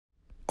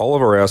All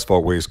of our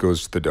asphalt waste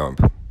goes to the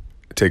dump.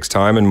 It takes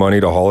time and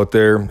money to haul it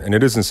there, and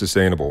it isn't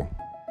sustainable.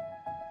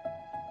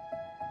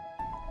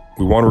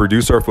 We want to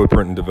reduce our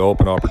footprint and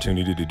develop an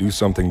opportunity to do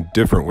something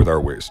different with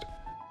our waste.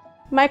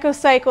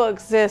 Mycocycle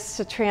exists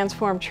to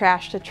transform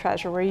trash to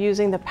treasure. We're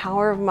using the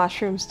power of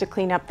mushrooms to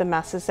clean up the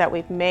messes that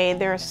we've made.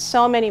 There are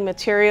so many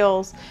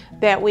materials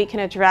that we can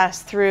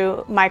address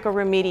through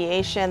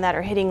myco-remediation that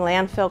are hitting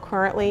landfill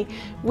currently.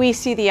 We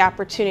see the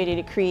opportunity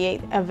to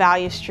create a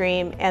value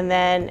stream and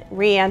then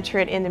re-enter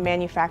it into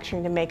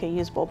manufacturing to make a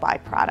usable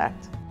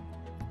byproduct.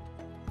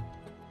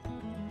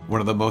 One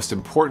of the most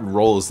important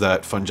roles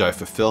that fungi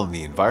fulfill in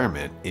the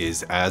environment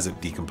is as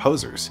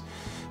decomposers.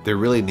 They're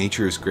really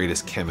nature's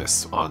greatest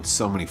chemists on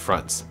so many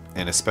fronts,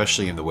 and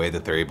especially in the way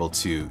that they're able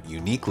to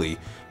uniquely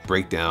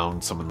break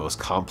down some of the most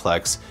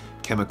complex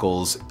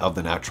chemicals of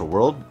the natural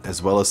world,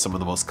 as well as some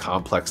of the most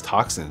complex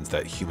toxins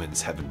that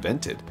humans have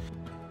invented.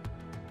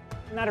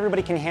 Not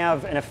everybody can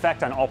have an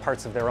effect on all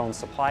parts of their own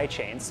supply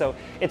chain, so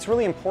it's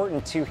really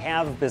important to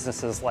have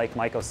businesses like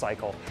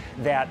Mycocycle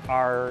that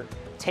are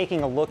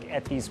taking a look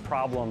at these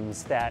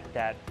problems that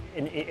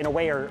in a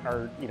way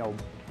are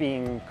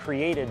being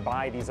created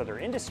by these other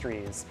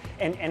industries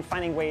and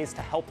finding ways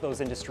to help those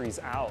industries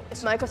out.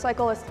 If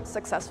Mycocycle is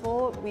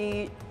successful,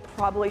 we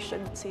probably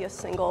shouldn't see a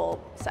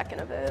single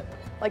second of it.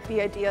 Like the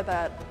idea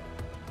that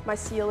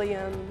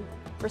Mycelium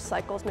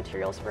recycles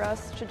materials for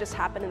us should just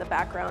happen in the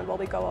background while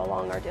we go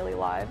along our daily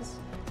lives.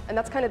 And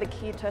that's kind of the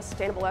key to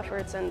sustainable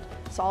efforts and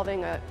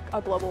solving a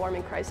global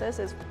warming crisis,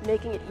 is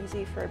making it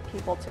easy for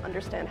people to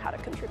understand how to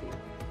contribute.